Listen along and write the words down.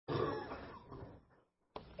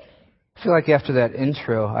I feel like after that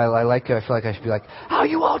intro, I feel like I should be like, how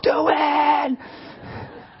you all doing?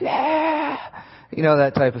 Yeah. You know,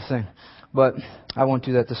 that type of thing. But I won't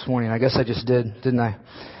do that this morning. I guess I just did, didn't I?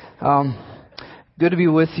 Good to be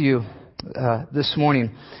with you this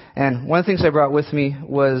morning. And one of the things I brought with me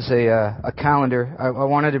was a calendar. I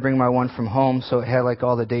wanted to bring my one from home, so it had like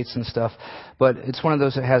all the dates and stuff. But it's one of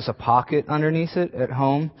those that has a pocket underneath it at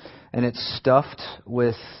home, and it's stuffed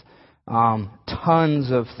with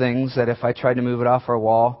tons of things that if I tried to move it off our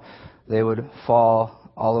wall, they would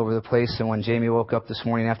fall all over the place. And when Jamie woke up this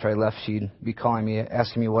morning after I left, she'd be calling me,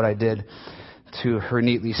 asking me what I did to her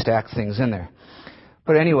neatly stacked things in there.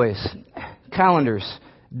 But anyways, calendars,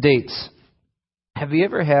 dates. Have you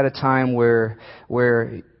ever had a time where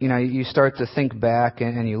you know, you start to think back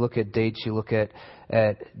and you look at dates, you look at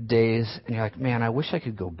days, and you're like, man, I wish I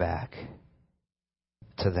could go back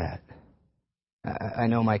to that. I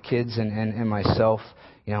know my kids and myself,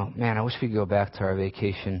 you know, man, I wish we could go back to our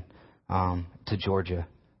vacation to Georgia.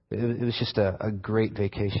 It was just a great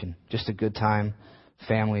vacation, just a good time,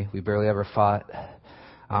 family. We barely ever fought.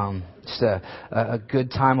 Just a good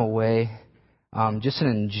time away, just an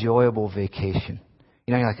enjoyable vacation.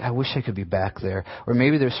 You know, you're like, I wish I could be back there. Or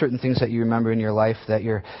maybe there's certain things that you remember in your life that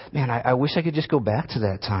you're, man, I wish I could just go back to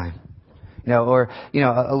that time. You know, or, you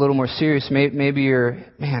know, a little more serious, maybe you're,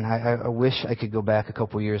 man, I wish I could go back a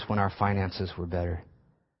couple of years when our finances were better.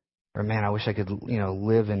 Or, man, I wish I could, you know,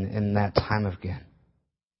 live in that time again.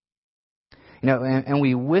 You know, and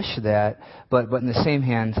we wish that, but in the same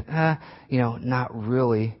hand, you know, not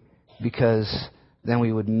really, because then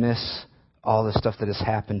we would miss all the stuff that has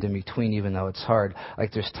happened in between, even though it's hard.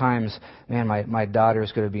 Like there's times, man, my daughter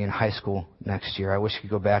is going to be in high school next year. I wish I could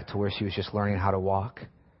go back to where she was just learning how to walk.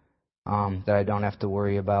 That I don't have to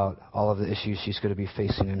worry about all of the issues she's going to be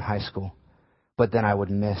facing in high school. But then I would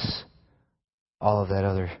miss all of that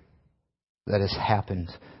other that has happened,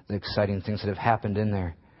 the exciting things that have happened in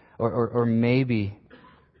there. Or maybe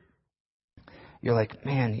you're like,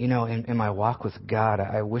 man, you know, in my walk with God,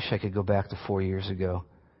 I wish I could go back to 4 years ago,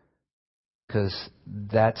 because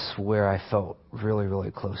that's where I felt really,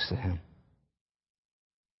 really close to Him.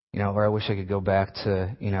 You know, or I wish I could go back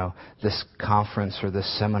to, you know, this conference or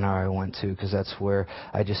this seminar I went to, because that's where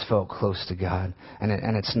I just felt close to God.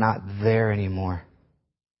 And it's not there anymore.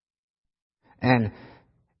 And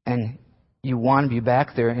you want to be back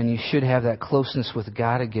there, and you should have that closeness with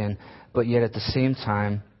God again, but yet at the same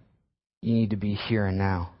time, you need to be here and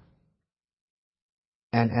now.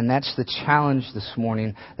 And that's the challenge this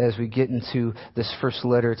morning, as we get into this first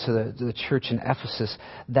letter to the church in Ephesus.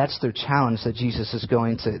 That's their challenge that Jesus is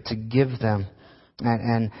going to give them.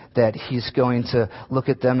 And that He's going to look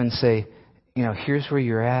at them and say, you know, here's where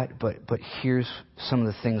you're at, but here's some of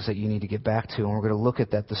the things that you need to get back to. And we're going to look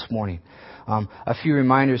at that this morning. A few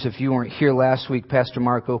reminders. If you weren't here last week, Pastor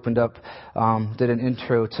Mark opened up, did an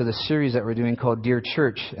intro to the series that we're doing called Dear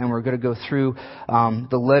Church. And we're going to go through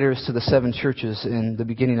the letters to the 7 churches in the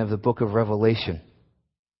beginning of the book of Revelation.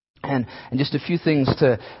 And just a few things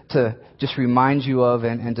to just remind you of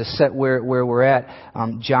and to set where we're at.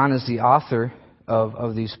 John is the author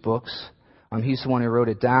of these books. He's the one who wrote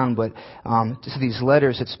it down. But to these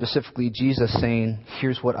letters, it's specifically Jesus saying,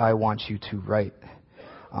 here's what I want you to write.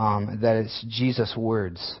 That it's Jesus'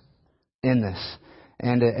 words in this.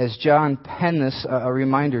 And as John penned this, a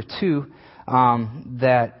reminder too,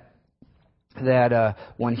 that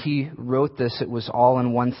when he wrote this, it was all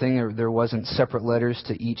in one thing. There wasn't separate letters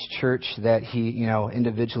to each church that he, you know,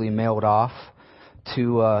 individually mailed off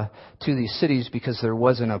to these cities, because there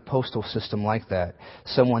wasn't a postal system like that.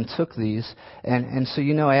 Someone took these, and so,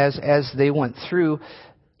 you know, as they went through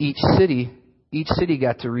each city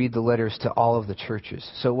got to read the letters to all of the churches.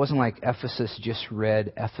 So it wasn't like Ephesus just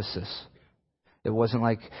read Ephesus. It wasn't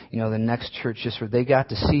like, you know, the next church just read. They got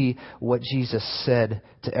to see what Jesus said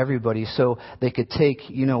to everybody, so they could take,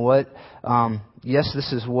 you know what, yes,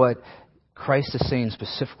 this is what Christ is saying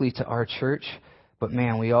specifically to our church, but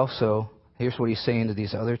man, we also, here's what He's saying to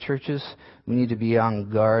these other churches. We need to be on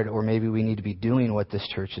guard, or maybe we need to be doing what this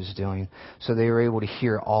church is doing. So they were able to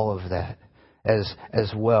hear all of that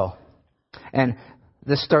as well. And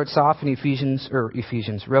this starts off in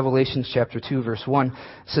Revelation chapter 2, verse 1. It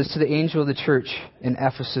says, to the angel of the church in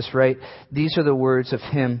Ephesus write, these are the words of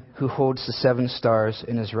Him who holds the 7 stars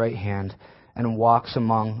in His right hand and walks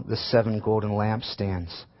among the 7 golden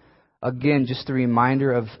lampstands. Again, just a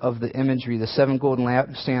reminder of the imagery. The 7 golden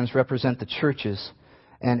lampstands represent the churches.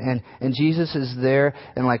 And Jesus is there,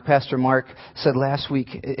 and like Pastor Mark said last week,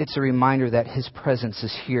 it's a reminder that His presence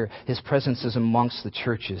is here. His presence is amongst the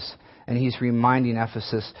churches. And He's reminding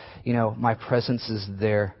Ephesus, you know, my presence is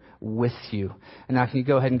there with you. And now can you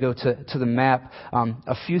go ahead and go to the map?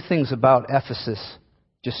 A few things about Ephesus,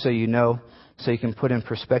 just so you know, so you can put in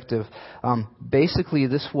perspective. Basically,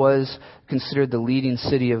 this was considered the leading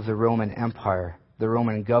city of the Roman Empire. The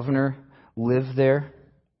Roman governor lived there.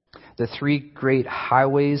 The three great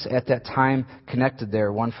highways at that time connected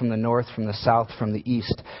there, one from the north, from the south, from the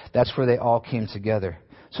east. That's where they all came together.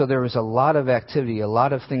 So there was a lot of activity, a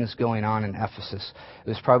lot of things going on in Ephesus. It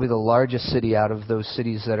was probably the largest city out of those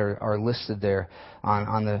cities that are listed there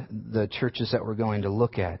on the churches that we're going to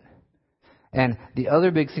look at. And the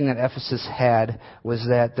other big thing that Ephesus had was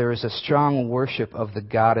that there was a strong worship of the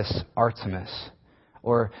goddess Artemis,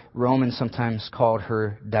 or Romans sometimes called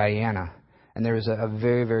her Diana. And there was a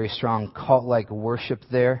very, very strong cult-like worship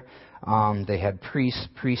there. They had priests,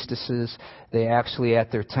 priestesses. They actually,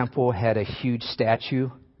 at their temple, had a huge statue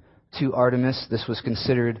to Artemis. This was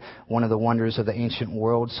considered one of the wonders of the ancient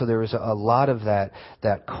world. So there was a lot of that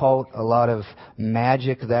cult, a lot of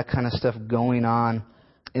magic, that kind of stuff going on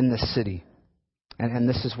in the city. And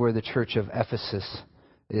this is where the church of Ephesus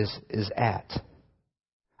is at.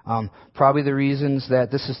 Probably the reasons that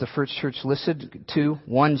this is the first church listed to,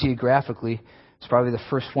 one, geographically, it's probably the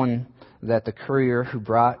first one that the courier who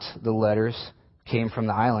brought the letters came from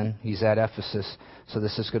the island. He's at Ephesus, so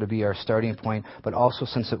this is going to be our starting point. But also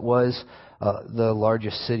since it was the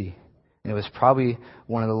largest city, and it was probably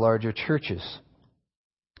one of the larger churches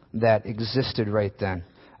that existed right then.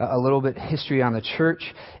 A little bit history on the church.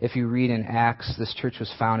 If you read in Acts, this church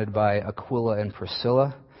was founded by Aquila and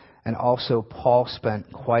Priscilla. And also Paul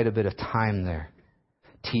spent quite a bit of time there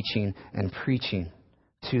teaching and preaching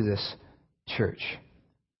to this church.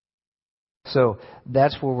 So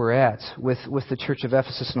that's where we're at with the church of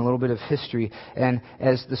Ephesus and a little bit of history. And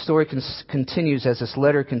as the story continues, as this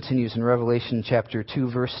letter continues in Revelation chapter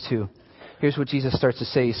 2, verse 2, here's what Jesus starts to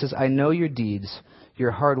say. He says, I know your deeds,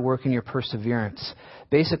 your hard work and your perseverance.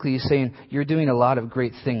 Basically, he's saying, you're doing a lot of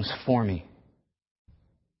great things for me.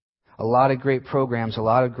 A lot of great programs, a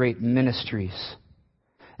lot of great ministries.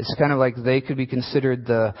 It's kind of like they could be considered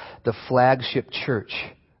the flagship church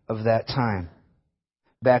of that time.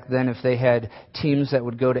 Back then, if they had teams that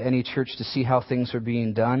would go to any church to see how things were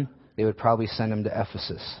being done, they would probably send them to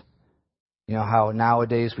Ephesus. You know how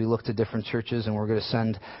nowadays we look to different churches and we're going to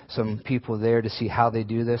send some people there to see how they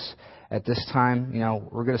do this. At this time,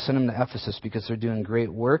 we're going to send them to Ephesus because they're doing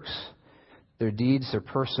great works. Their deeds, their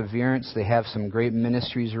perseverance, they have some great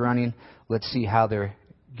ministries running. Let's see how they're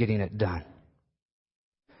getting it done.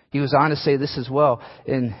 He was on to say this as well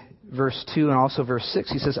in verse 2 and also verse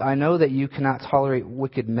 6. He says, I know that you cannot tolerate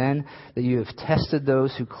wicked men, that you have tested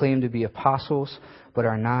those who claim to be apostles, but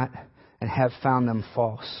are not, and have found them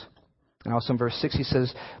false. And also in verse 6 he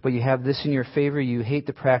says, but you have this in your favor, you hate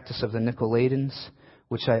the practice of the Nicolaitans,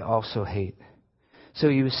 which I also hate. So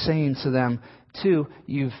he was saying to them, too,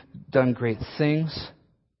 you've done great things.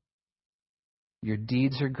 Your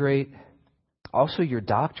deeds are great. Also, your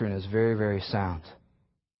doctrine is very, very sound.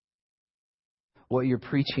 What you're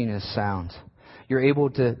preaching is sound. You're able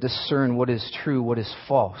to discern what is true, what is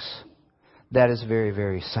false. That is very,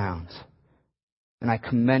 very sound. And I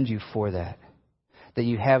commend you for that. That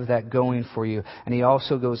you have that going for you. And he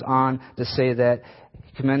also goes on to say that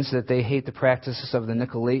he commends that they hate the practices of the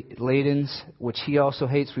Nicolaitans, which he also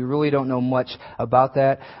hates. We really don't know much about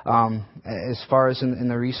that. As far as in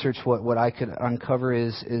the research, what I could uncover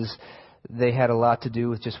is they had a lot to do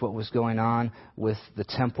with just what was going on with the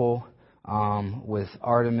temple, with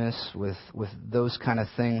Artemis, with those kind of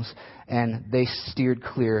things. And they steered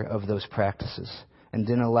clear of those practices and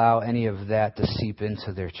didn't allow any of that to seep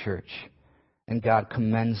into their church. And God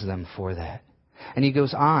commends them for that. And he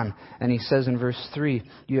goes on and he says in verse 3,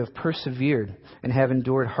 you have persevered and have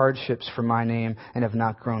endured hardships for my name and have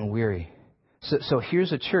not grown weary. So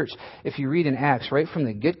here's a church. If you read in Acts, right from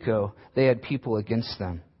the get-go, they had people against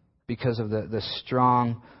them because of the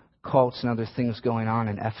strong cults and other things going on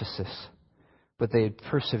in Ephesus. But they had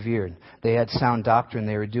persevered. They had sound doctrine.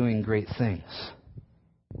 They were doing great things.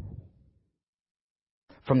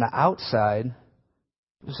 From the outside,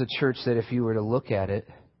 it was a church that if you were to look at it,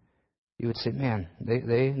 you would say, man,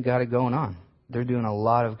 they got it going on. They're doing a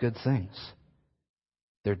lot of good things.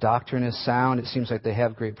 Their doctrine is sound. It seems like they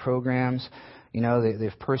have great programs.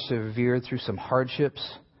 They've persevered through some hardships,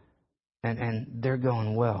 and they're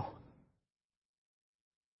going well.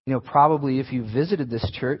 Probably if you visited this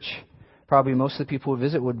church, probably most of the people who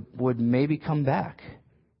visit would maybe come back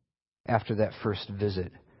after that first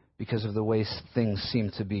visit because of the way things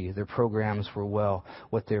seemed to be. Their programs were well.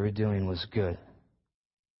 What they were doing was good.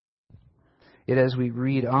 Yet as we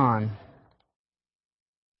read on,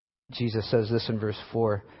 Jesus says this in verse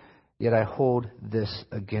 4, Yet I hold this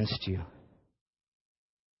against you.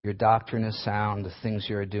 Your doctrine is sound. The things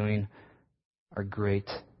you are doing are great,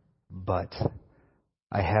 but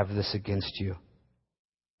I have this against you.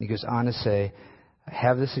 He goes on to say, I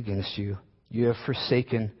have this against you. You have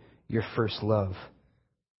forsaken your first love.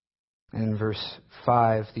 And in verse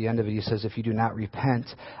 5, the end of it, he says, if you do not repent,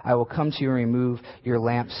 I will come to you and remove your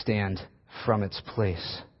lampstand from its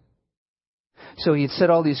place. So he had said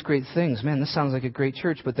all these great things. Man, this sounds like a great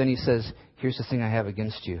church. But then he says, here's the thing I have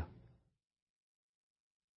against you.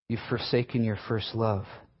 You've forsaken your first love.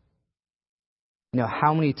 You know,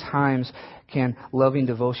 how many times can loving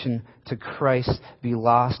devotion to Christ be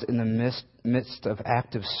lost in the midst of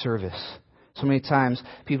active service? So many times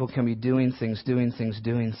people can be doing things,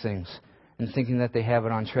 and thinking that they have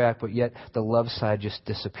it on track, but yet the love side just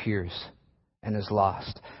disappears and is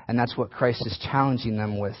lost. And that's what Christ is challenging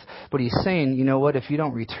them with. But he's saying, you know what, if you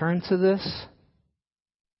don't return to this,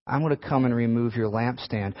 I'm going to come and remove your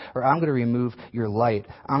lampstand, or I'm going to remove your light.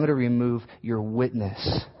 I'm going to remove your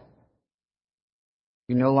witness.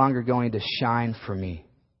 You're no longer going to shine for me.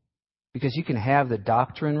 Because you can have the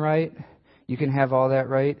doctrine right, you can have all that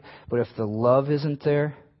right, but if the love isn't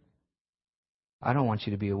there, I don't want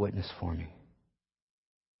you to be a witness for me.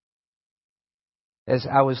 As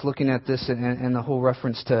I was looking at this and the whole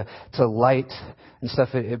reference to light and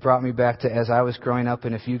stuff, it brought me back to as I was growing up.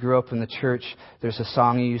 And if you grew up in the church, there's a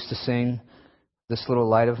song you used to sing, This Little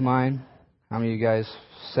Light of Mine. How many of you guys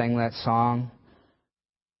sang that song?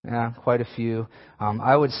 Yeah, quite a few.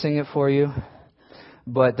 I would sing it for you,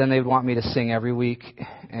 but then they'd want me to sing every week.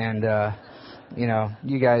 And,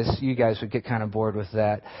 you guys would get kind of bored with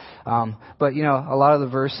that. But, a lot of the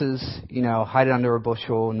verses, hide it under a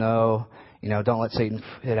bushel, no. Don't let Satan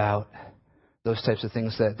it out. Those types of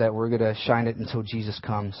things that we're going to shine it until Jesus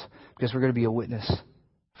comes. Because we're going to be a witness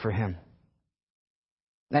for Him.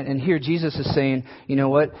 And here Jesus is saying, you know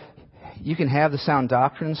what? You can have the sound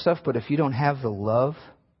doctrine and stuff, but if you don't have the love,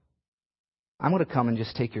 I'm going to come and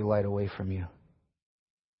just take your light away from you.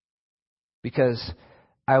 Because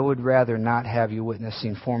I would rather not have you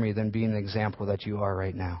witnessing for me than being the example that you are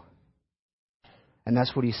right now. And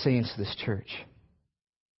that's what he's saying to this church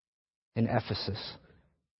in Ephesus.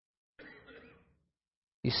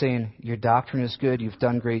 He's saying, your doctrine is good, you've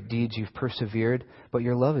done great deeds, you've persevered, but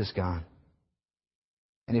your love is gone.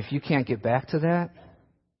 And if you can't get back to that,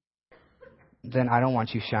 then I don't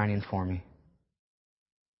want you shining for me.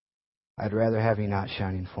 I'd rather have you not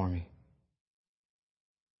shining for me.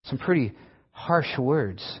 Some pretty harsh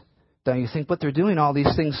words, don't you think? But they're doing all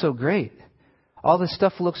these things so great. All this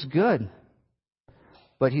stuff looks good.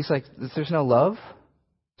 But he's like, if there's no love,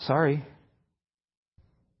 sorry.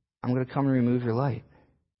 I'm going to come and remove your light.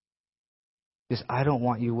 Because I don't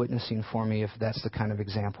want you witnessing for me if that's the kind of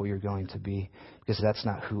example you're going to be. Because that's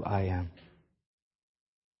not who I am.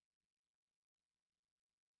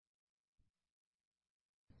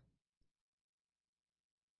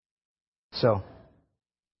 So,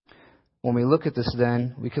 when we look at this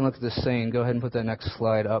then, we can look at this saying, go ahead and put that next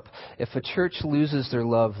slide up. If a church loses their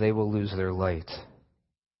love, they will lose their light.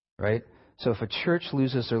 Right? So if a church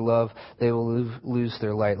loses their love, they will lose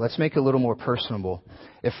their light. Let's make it a little more personable.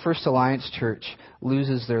 If First Alliance Church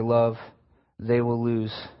loses their love, they will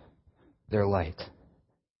lose their light.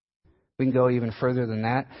 We can go even further than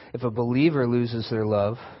that. If a believer loses their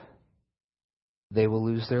love, they will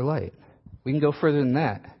lose their light. We can go further than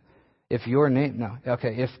that.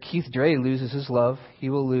 If Keith Dre loses his love, he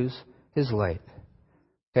will lose his light.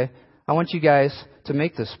 Okay? I want you guys to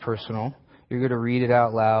make this personal. You're going to read it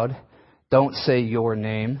out loud. Don't say your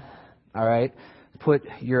name. All right? Put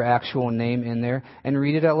your actual name in there and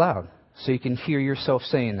read it out loud so you can hear yourself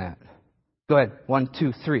saying that. Go ahead. 1,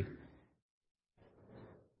 2, 3.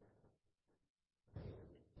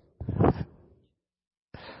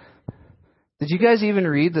 Did you guys even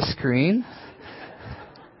read the screen?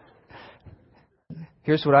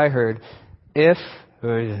 Here's what I heard. If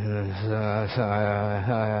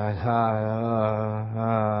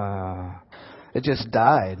it just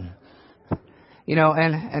died.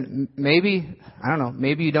 And maybe, I don't know,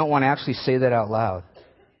 maybe you don't want to actually say that out loud.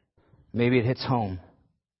 Maybe it hits home.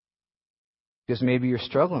 Because maybe you're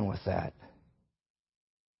struggling with that.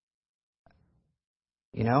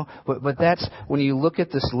 But that's, when you look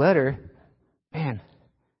at this letter, man,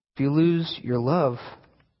 if you lose your love,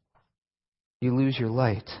 you lose your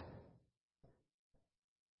light.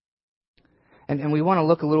 And we want to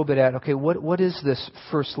look a little bit at, okay, what is this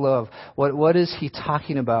first love? What is he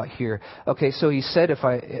talking about here? Okay, so he said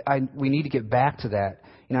we need to get back to that.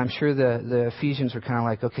 I'm sure the Ephesians were kind of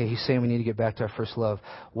like, okay, he's saying we need to get back to our first love.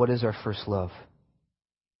 What is our first love?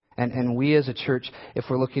 And we as a church, if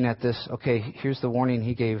we're looking at this, okay, here's the warning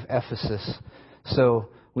he gave Ephesus. So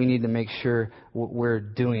we need to make sure we're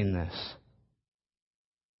doing this.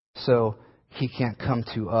 So he can't come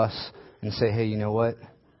to us and say, hey, you know what?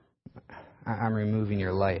 I'm removing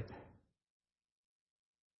your light.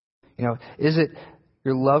 You know, is it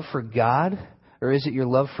your love for God or is it your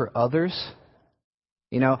love for others?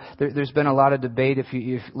 You know, there's been a lot of debate. If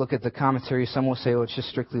you look at the commentary, some will say, oh, it's just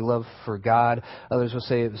strictly love for God. Others will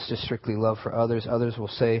say it's just strictly love for others. Others will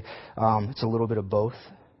say it's a little bit of both.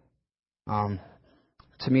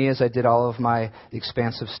 To me, as I did all of my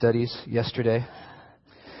expansive studies yesterday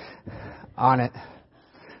on it,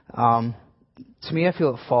 to me, I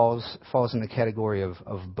feel it falls in the category of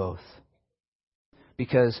both.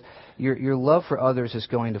 Because your love for others is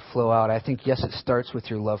going to flow out. I think, yes, it starts with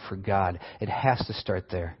your love for God. It has to start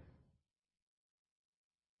there.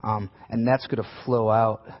 And that's going to flow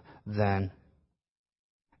out then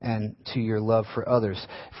and to your love for others.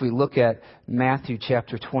 If we look at Matthew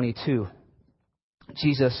chapter 22,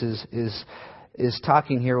 Jesus is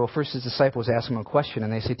talking here. Well, first his disciples ask him a question,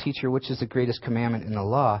 and they say, Teacher, which is the greatest commandment in the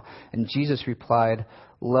law? And Jesus replied,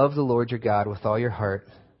 love the Lord your God with all your heart,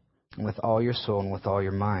 and with all your soul, and with all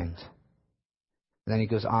your mind. And then he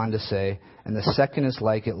goes on to say, and the second is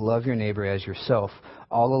like it, love your neighbor as yourself.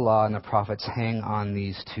 All the law and the prophets hang on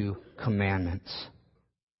these two commandments.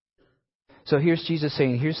 So here's Jesus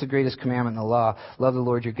saying, here's the greatest commandment in the law. Love the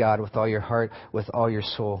Lord your God with all your heart, with all your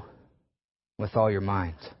soul, with all your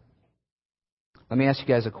mind. Let me ask you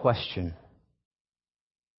guys a question.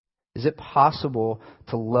 Is it possible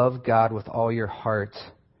to love God with all your heart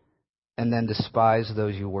and then despise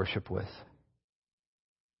those you worship with?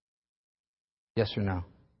 Yes or no?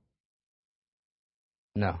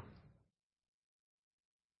 No.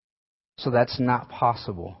 So that's not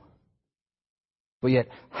possible. But yet,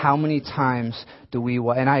 how many times do we,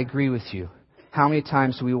 and I agree with you, how many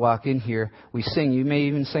times do we walk in here, we sing, you may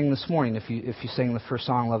even sing this morning, if you sing the first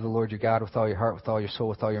song, love the Lord your God with all your heart, with all your soul,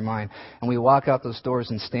 with all your mind, and we walk out those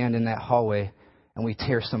doors and stand in that hallway and we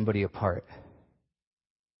tear somebody apart.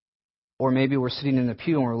 Or maybe we're sitting in the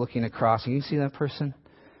pew and we're looking across and you see that person?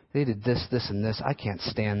 They did this, this, and this. I can't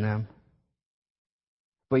stand them.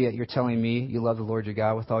 But yet you're telling me you love the Lord your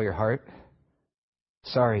God with all your heart?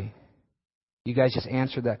 Sorry. You guys just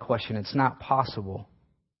answered that question. It's not possible.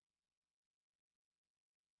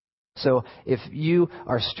 So if you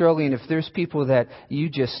are struggling, if there's people that you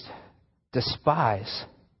just despise,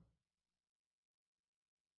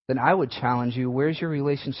 then I would challenge you, where's your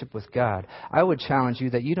relationship with God? I would challenge you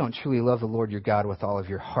that you don't truly love the Lord your God with all of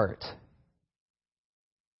your heart.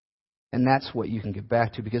 And that's what you can get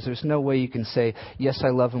back to, because there's no way you can say, yes, I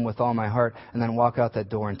love him with all my heart, and then walk out that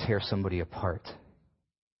door and tear somebody apart.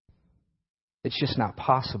 It's just not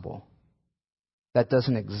possible. That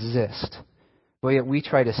doesn't exist. But yet we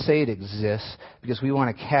try to say it exists because we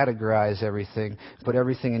want to categorize everything, put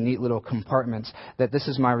everything in neat little compartments, that this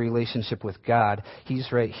is my relationship with God.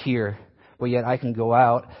 He's right here. But yet I can go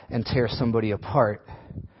out and tear somebody apart.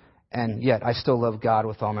 And yet I still love God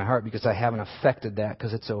with all my heart because I haven't affected that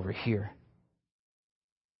because it's over here,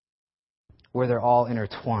 where they're all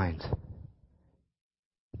intertwined.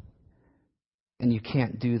 And you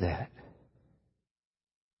can't do that.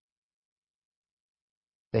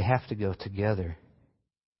 They have to go together.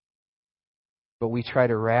 But we try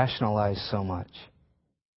to rationalize so much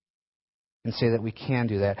and say that we can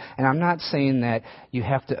do that. And I'm not saying that you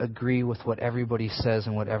have to agree with what everybody says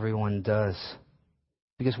and what everyone does.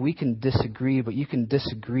 Because we can disagree, but you can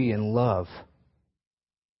disagree in love.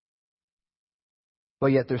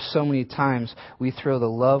 But yet there's so many times we throw the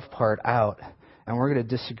love part out and we're going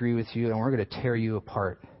to disagree with you and we're going to tear you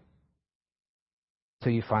apart.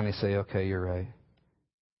 Till you finally say, okay, you're right.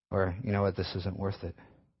 Or, you know what, this isn't worth it.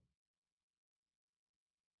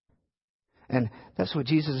 And that's what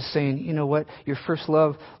Jesus is saying. You know what? Your first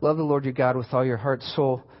love the Lord your God with all your heart,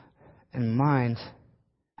 soul, and mind.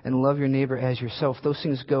 And love your neighbor as yourself. Those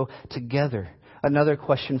things go together. Another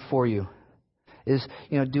question for you is,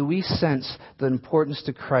 do we sense the importance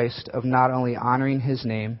to Christ of not only honoring his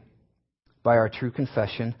name by our true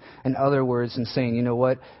confession, in other words, in saying, you know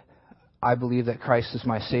what? I believe that Christ is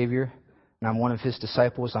my Savior, and I'm one of his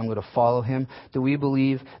disciples. I'm going to follow him. Do we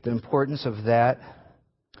believe the importance of that,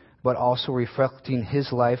 but also reflecting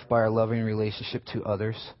his life by our loving relationship to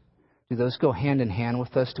others? Do those go hand in hand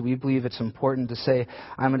with us? Do we believe it's important to say,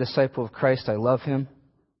 I'm a disciple of Christ, I love him,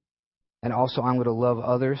 and also I'm going to love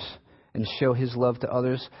others and show his love to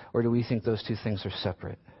others? Or do we think those two things are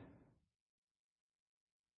separate?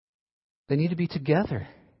 They need to be together.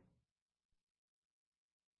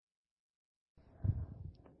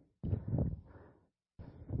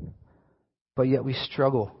 but yet we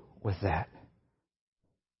struggle with that.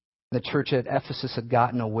 The church at Ephesus had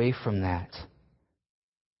gotten away from that.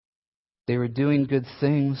 They were doing good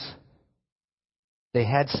things. They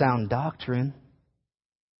had sound doctrine.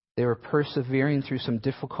 They were persevering through some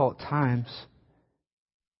difficult times.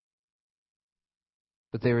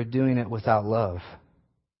 But they were doing it without love.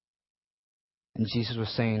 And Jesus was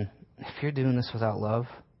saying, if you're doing this without love,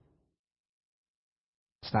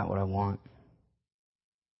 it's not what I want.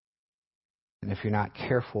 And if you're not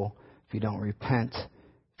careful, if you don't repent,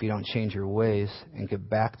 if you don't change your ways and get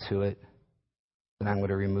back to it, then I'm going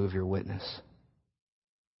to remove your witness.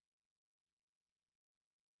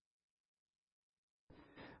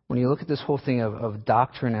 When you look at this whole thing of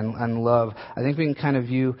doctrine and love, I think we can kind of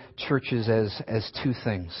view churches as two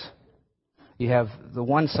things. You have the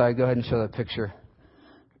one side, go ahead and show that picture,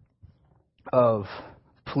 of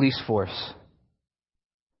police force,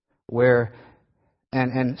 where,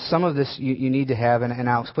 and some of this you need to have, and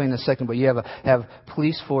I'll explain in a second, but you have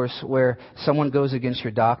police force where someone goes against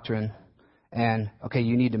your doctrine, and, okay,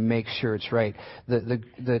 you need to make sure it's right.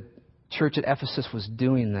 The church at Ephesus was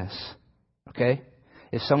doing this, okay?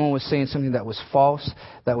 If someone was saying something that was false,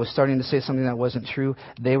 that was starting to say something that wasn't true,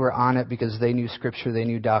 they were on it because they knew Scripture, they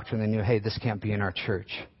knew doctrine, they knew, hey, this can't be in our church.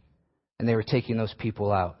 And they were taking those people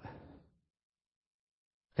out.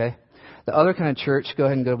 Okay? The other kind of church, go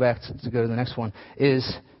ahead and go back to go to the next one, is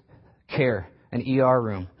care, an ER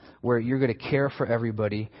room, where you're going to care for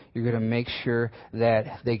everybody. You're going to make sure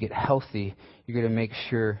that they get healthy. You're going to make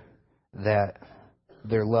sure that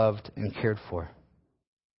they're loved and cared for.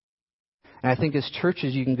 And I think as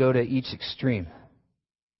churches, you can go to each extreme.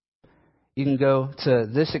 You can go to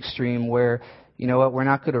this extreme where, you know what, we're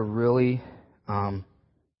not going to really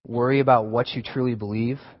worry about what you truly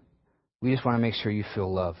believe. We just want to make sure you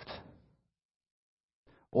feel loved.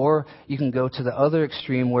 Or you can go to the other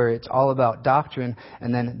extreme where it's all about doctrine,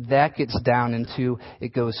 and then that gets down into,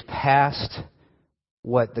 it goes past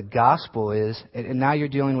what the gospel is, and now you're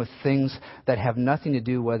dealing with things that have nothing to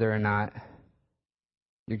do whether or not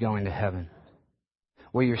you're going to heaven.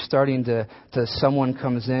 Where you're starting to someone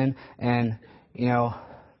comes in and, you know,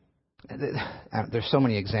 there's so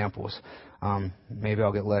many examples. Maybe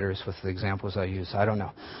I'll get letters with the examples I use. I don't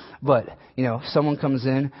know. But, you know, someone comes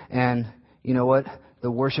in and, you know what,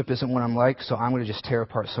 the worship isn't what I'm like, so I'm going to just tear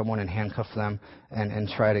apart someone and handcuff them and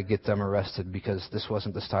try to get them arrested because this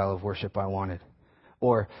wasn't the style of worship I wanted.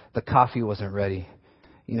 Or the coffee wasn't ready.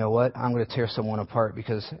 You know what, I'm going to tear someone apart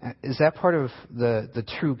because, is that part of the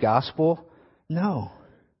true gospel? No.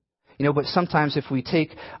 You know, but sometimes if we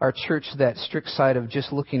take our church to that strict side of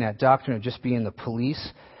just looking at doctrine, of just being the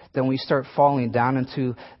police, then we start falling down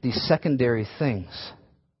into these secondary things.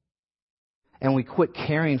 And we quit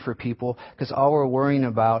caring for people because all we're worrying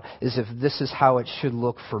about is if this is how it should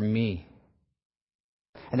look for me.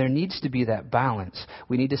 And there needs to be that balance.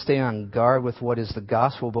 We need to stay on guard with what is the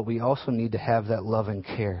gospel, but we also need to have that love and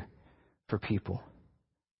care for people.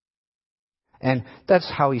 And that's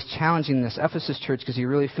how he's challenging this Ephesus church, because he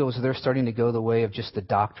really feels they're starting to go the way of just the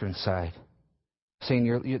doctrine side.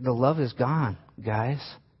 Saying the love is gone, guys.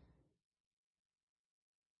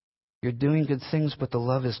 You're doing good things, but the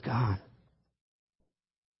love is gone.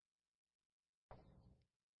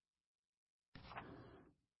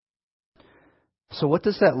 So what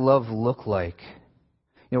does that love look like?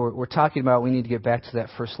 You know, we're talking about we need to get back to that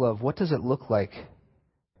first love. What does it look like?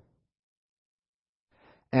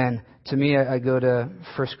 And to me, I go to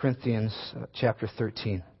 1 Corinthians chapter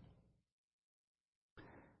 13.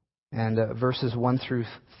 And verses 1 through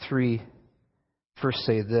 3 first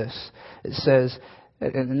say this. It says,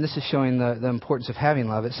 and this is showing the importance of having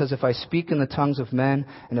love. It says, if I speak in the tongues of men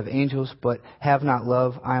and of angels, but have not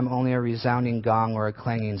love, I am only a resounding gong or a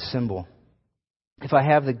clanging cymbal. If I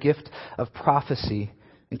have the gift of prophecy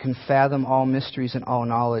and can fathom all mysteries and all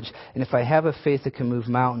knowledge, and if I have a faith that can move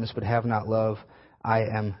mountains but have not love, I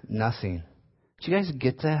am nothing. Do you guys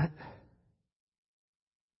get that?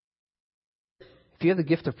 If you have the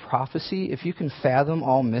gift of prophecy, if you can fathom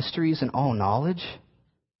all mysteries and all knowledge,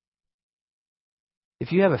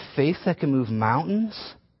 if you have a faith that can move mountains,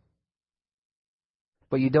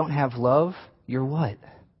 but you don't have love, you're what?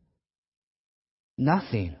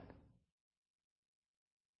 Nothing.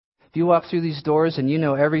 If you walk through these doors and you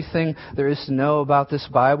know everything there is to know about this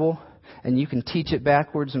Bible, and you can teach it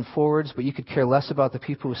backwards and forwards, but you could care less about the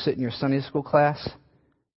people who sit in your Sunday school class,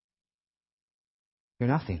 you're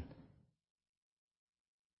nothing.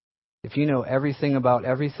 If you know everything about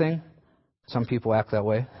everything, some people act that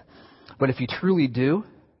way, but if you truly do,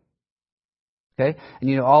 okay, and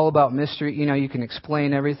you know all about mystery, you know you can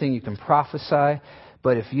explain everything, you can prophesy,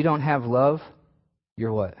 but if you don't have love,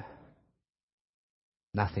 you're what?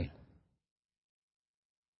 Nothing.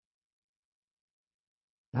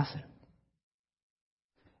 Nothing.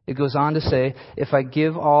 It goes on to say, if I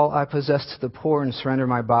give all I possess to the poor and surrender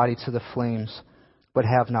my body to the flames, but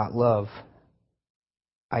have not love,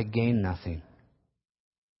 I gain nothing.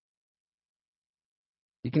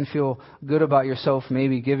 You can feel good about yourself,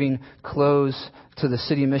 maybe giving clothes to the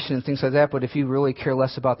city mission and things like that, but if you really care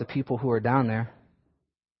less about the people who are down there,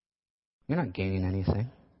 you're not gaining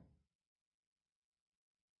anything.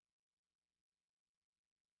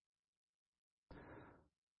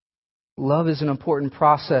 Love is an important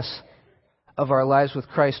process of our lives with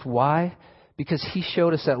Christ. Why? Because He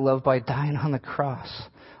showed us that love by dying on the cross,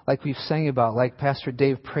 like we've sang about, like Pastor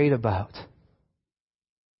Dave prayed about.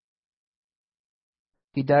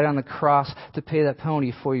 He died on the cross to pay that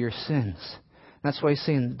penalty for your sins. That's why He's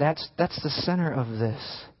saying that's the center of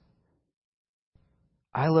this.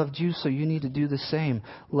 I loved you, so you need to do the same.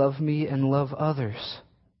 Love me and love others.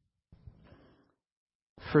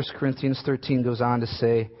 1 Corinthians 13 goes on to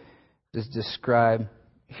say, to describe,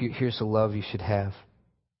 here's the love you should have.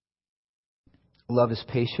 Love is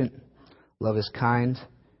patient. Love is kind.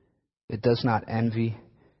 It does not envy.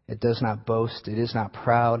 It does not boast. It is not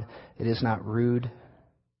proud. It is not rude.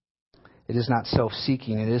 It is not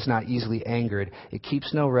self-seeking. It is not easily angered. It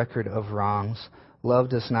keeps no record of wrongs. Love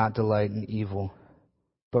does not delight in evil,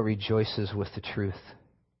 but rejoices with the truth.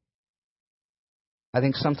 I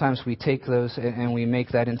think sometimes we take those and we make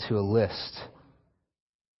that into a list.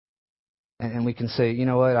 And we can say, you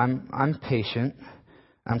know what, I'm patient,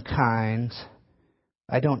 I'm kind,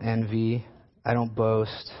 I don't envy, I don't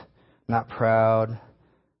boast, I'm not proud,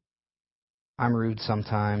 I'm rude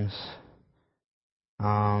sometimes,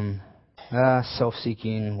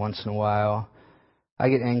 self-seeking once in a while, I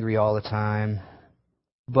get angry all the time,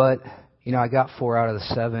 but, I got 4 out of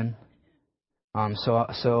the 7,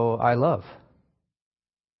 so I love,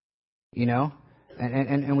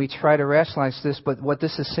 And we try to rationalize this, but what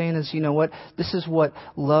this is saying is, you know what? This is what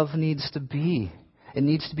love needs to be. It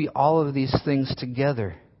needs to be all of these things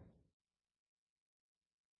together.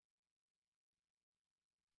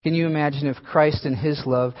 Can you imagine if Christ in His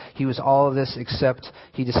love, He was all of this except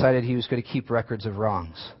He decided He was going to keep records of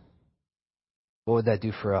wrongs? What would that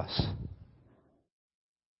do for us? It'd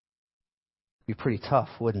be pretty tough,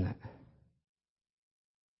 wouldn't it?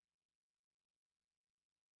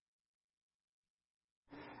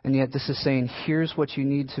 And yet this is saying, here's what you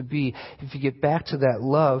need to be. If you get back to that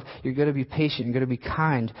love, you're going to be patient, you're going to be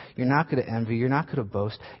kind, you're not going to envy, you're not going to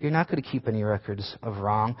boast, you're not going to keep any records of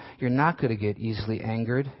wrong, you're not going to get easily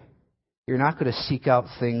angered, you're not going to seek out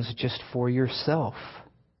things just for yourself.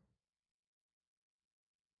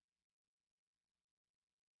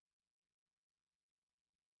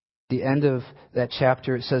 The end of that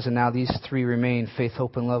chapter, it says, and now these 3 remain, faith,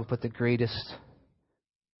 hope, and love, but the greatest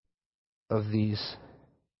of these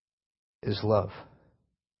is love.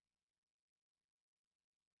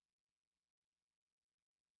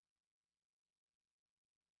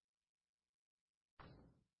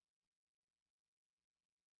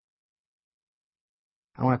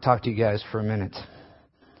 I want to talk to you guys for a minute.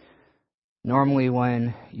 Normally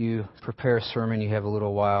when you prepare a sermon, you have a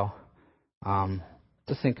little while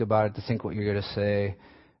to think about it, to think what you're going to say,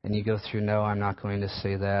 and you go through, no, I'm not going to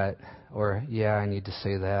say that, or yeah, I need to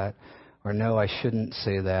say that, or no, I shouldn't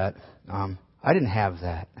say that. I didn't have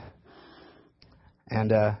that. And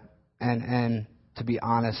to be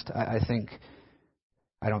honest, I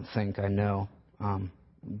know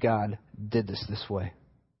God did this way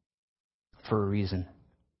for a reason.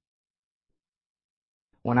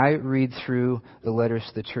 When I read through the letters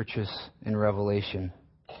to the churches in Revelation,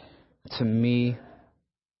 to me,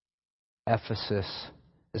 Ephesus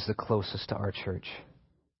is the closest to our church.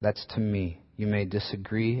 That's to me. You may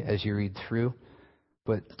disagree as you read through,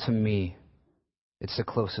 but to me, it's the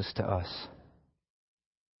closest to us.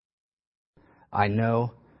 I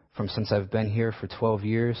know from since I've been here for 12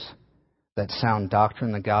 years that sound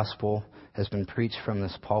doctrine, the gospel, has been preached from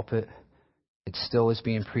this pulpit. It still is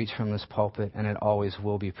being preached from this pulpit, and it always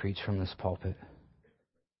will be preached from this pulpit.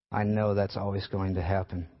 I know that's always going to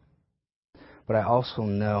happen. But I also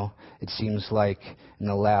know it seems like in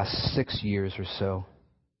the last 6 years or so,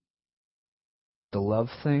 the love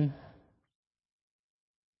thing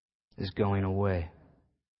is going away.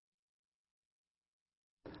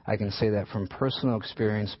 I can say that from personal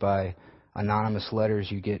experience by anonymous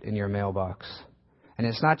letters you get in your mailbox. And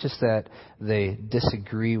it's not just that they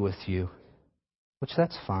disagree with you, which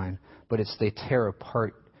that's fine, but it's they tear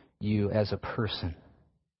apart you as a person.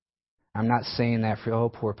 I'm not saying that for, oh,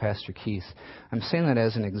 poor Pastor Keith. I'm saying that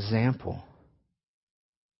as an example.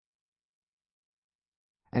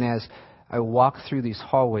 And as I walk through these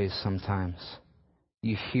hallways sometimes.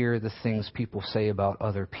 You hear the things people say about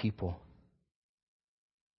other people.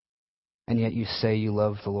 And yet you say you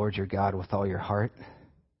love the Lord your God with all your heart?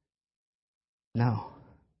 No,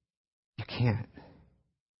 you can't.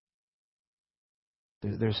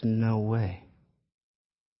 There's no way.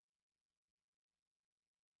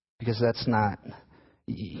 Because that's not,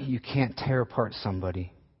 you can't tear apart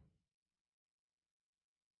somebody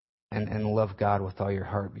and love God with all your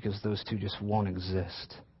heart, because those two just won't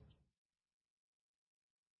exist.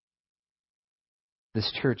 This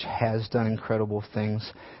church has done incredible things,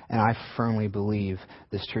 and I firmly believe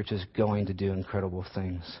this church is going to do incredible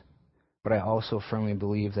things. But I also firmly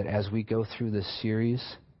believe that as we go through this series,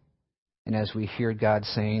 and as we hear God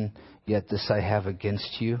saying, "Yet this I have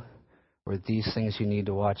against you," or "These things you need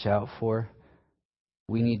to watch out for,"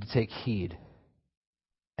 we need to take heed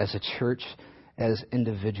as a church, as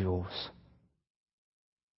individuals.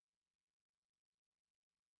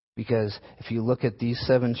 Because if you look at these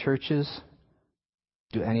 7 churches,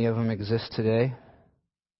 do any of them exist today?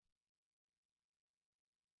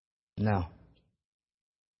 No.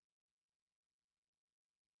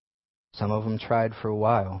 Some of them tried for a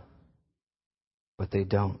while, but they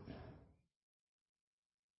don't.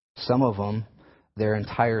 Some of them, their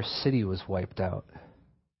entire city was wiped out,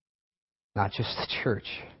 not just the church.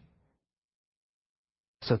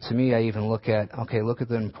 So to me, I even look at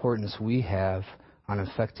the importance we have on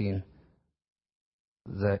affecting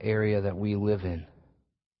the area that we live in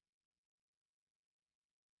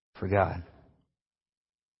for God.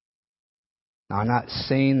 Now, I'm not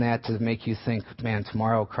saying that to make you think, man,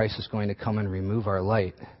 tomorrow Christ is going to come and remove our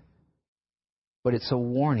light. But it's a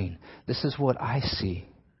warning. This is what I see.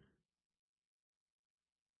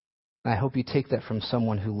 And I hope you take that from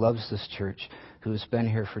someone who loves this church, who has been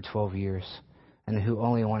here for 12 years, and who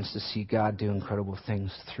only wants to see God do incredible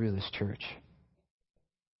things through this church.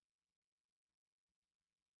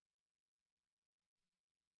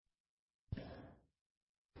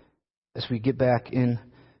 As we get back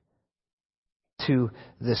into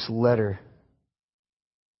this letter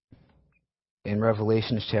in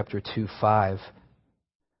Revelation chapter 2:5,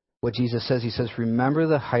 what Jesus says, he says, "Remember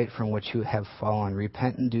the height from which you have fallen.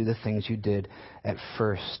 Repent and do the things you did at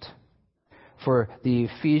first." For the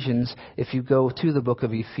Ephesians, if you go to the book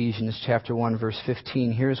of Ephesians, chapter 1, verse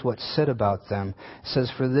 15, here's what's said about them. It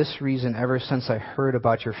says, "For this reason, ever since I heard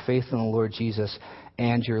about your faith in the Lord Jesus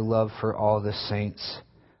and your love for all the saints,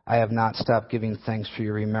 I have not stopped giving thanks for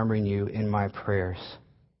you, remembering you in my prayers."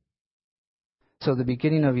 So the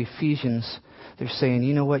beginning of Ephesians, they're saying,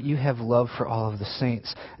 you know what, you have love for all of the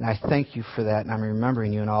saints, and I thank you for that, and I'm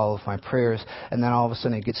remembering you in all of my prayers. And then all of a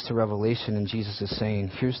sudden it gets to Revelation, and Jesus is saying,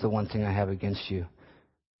 here's the one thing I have against you.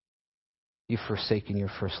 You've forsaken your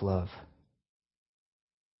first love.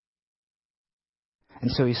 And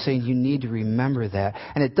so he's saying you need to remember that.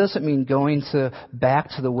 And it doesn't mean going back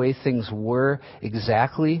to the way things were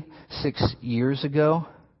exactly 6 years ago.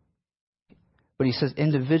 But he says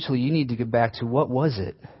individually you need to get back to, what was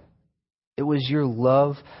it? It was your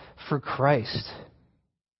love for Christ.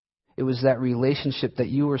 It was that relationship that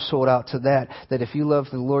you were sold out to, that if you love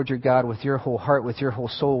the Lord your God with your whole heart, with your whole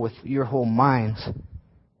soul, with your whole mind,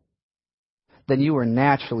 then you were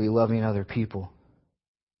naturally loving other people.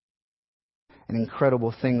 And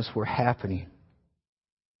incredible things were happening.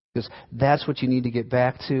 Because that's what you need to get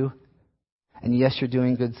back to. And yes, you're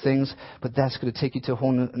doing good things, but that's going to take you to a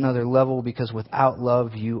whole another level, because without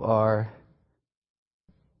love, you are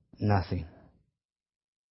nothing.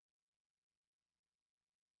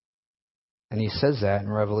 And he says that in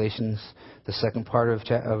Revelations, the second part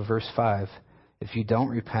of verse 5. If you don't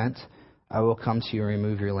repent, I will come to you and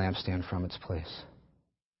remove your lampstand from its place.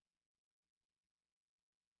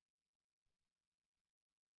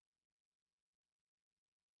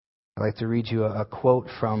 I'd like to read you a quote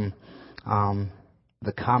from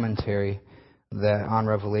the commentary that on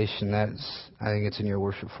Revelation. I think it's in your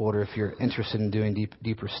worship folder if you're interested in doing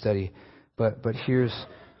deeper study. But here's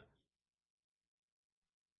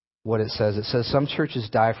what it says. It says, some churches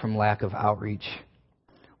die from lack of outreach,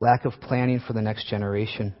 lack of planning for the next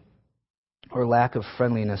generation, or lack of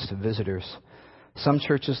friendliness to visitors. Some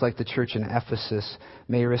churches, like the church in Ephesus,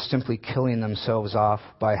 may risk simply killing themselves off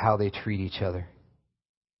by how they treat each other.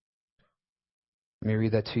 Let me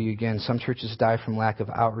read that to you again. Some churches die from lack of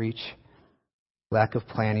outreach, lack of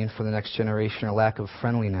planning for the next generation, or lack of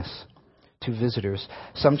friendliness to visitors.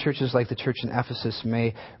 Some churches, like the church in Ephesus,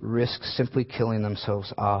 may risk simply killing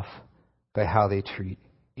themselves off by how they treat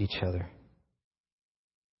each other.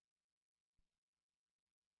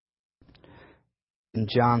 In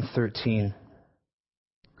John 13,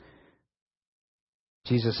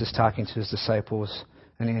 Jesus is talking to his disciples,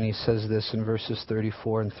 and he says this in verses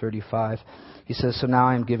 34 and 35. He says, "So now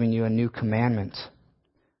I am giving you a new commandment.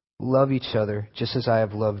 Love each other just as I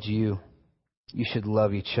have loved you. You should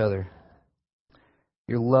love each other.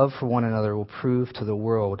 Your love for one another will prove to the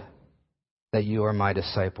world that you are my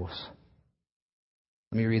disciples."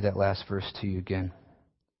 Let me read that last verse to you again.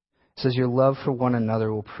 It says, "Your love for one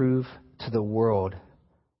another will prove to the world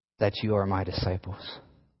that you are my disciples."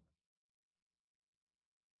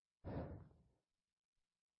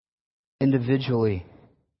 Individually,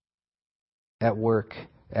 at work,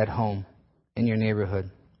 at home, in your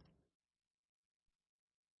neighborhood,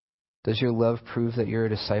 does your love prove that you're a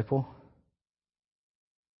disciple?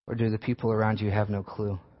 Or do the people around you have no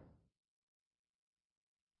clue?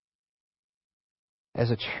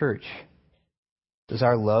 As a church, does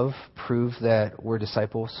our love prove that we're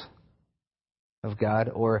disciples of God?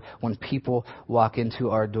 Or when people walk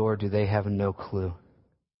into our door, do they have no clue?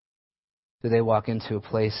 Do they walk into a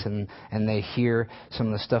place and they hear some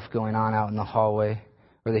of the stuff going on out in the hallway?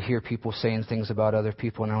 Or they hear people saying things about other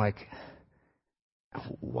people and they're like,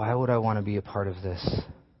 why would I want to be a part of this?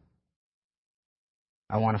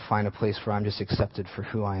 I want to find a place where I'm just accepted for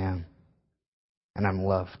who I am and I'm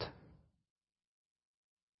loved.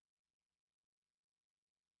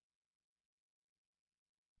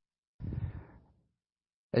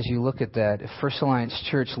 As you look at that, if First Alliance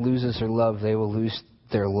Church loses their love, they will lose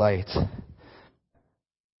their light.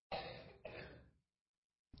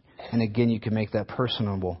 And again, you can make that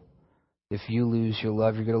personable. If you lose your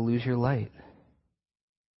love, you're going to lose your light.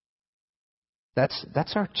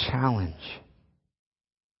 That's our challenge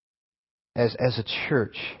as a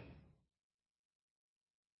church.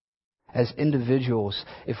 As individuals,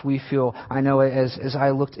 if we feel, I know as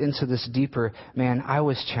I looked into this deeper, man, I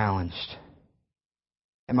was challenged.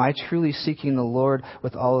 Am I truly seeking the Lord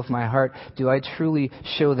with all of my heart? Do I truly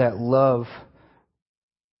show that love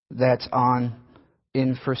that's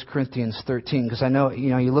in 1 Corinthians 13? Because I know,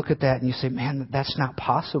 you look at that and you say, man, that's not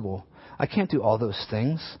possible. I can't do all those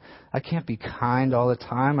things. I can't be kind all the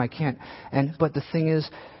time. I can't. But the thing is,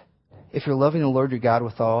 if you're loving the Lord your God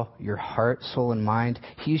with all your heart, soul, and mind,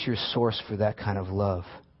 He's your source for that kind of love.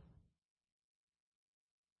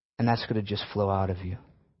 And that's going to just flow out of you.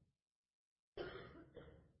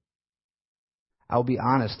 I'll be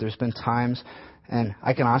honest, there's been times, and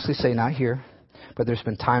I can honestly say not here, but there's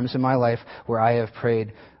been times in my life where I have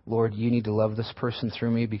prayed, Lord, you need to love this person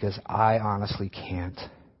through me because I honestly can't.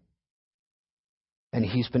 And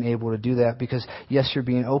He's been able to do that because, yes, you're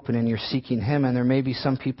being open and you're seeking Him, and there may be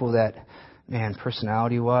some people that, man,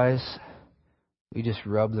 personality-wise, we just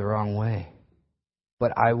rub the wrong way.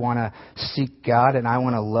 But I want to seek God and I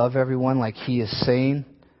want to love everyone like He is saying.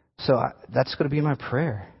 So that's going to be my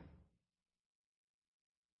prayer.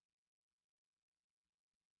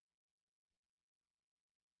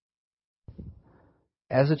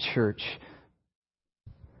 As a church,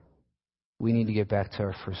 we need to get back to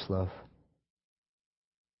our first love.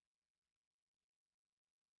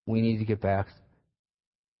 We need to get back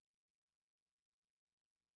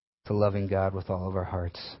to loving God with all of our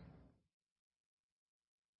hearts.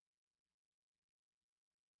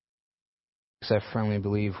 Because I firmly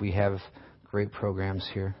believe we have great programs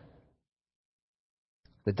here.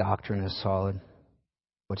 The doctrine is solid.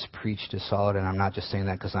 What's preached is solid, and I'm not just saying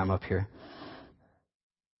that because I'm up here.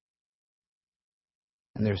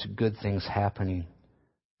 And there's good things happening.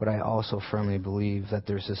 But I also firmly believe that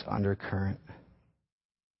there's this undercurrent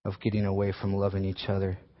of getting away from loving each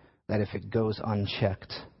other, that if it goes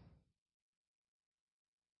unchecked,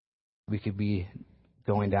 we could be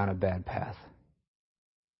going down a bad path.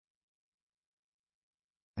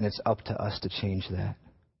 And it's up to us to change that.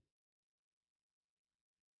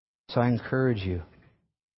 So I encourage you,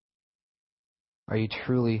 are you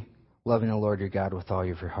truly loving the Lord your God with all of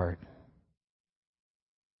your heart?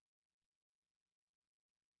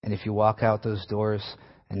 And if you walk out those doors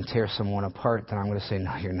and tear someone apart, then I'm going to say,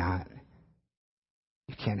 no, you're not.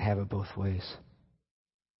 You can't have it both ways.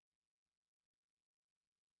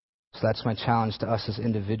 So that's my challenge to us as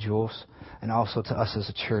individuals and also to us as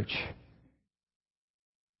a church.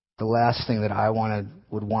 The last thing that I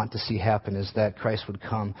would want to see happen is that Christ would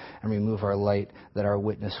come and remove our light, that our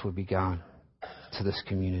witness would be gone to this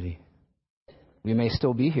community. We may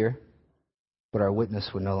still be here, but our witness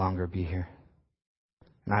would no longer be here.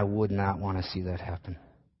 And I would not want to see that happen.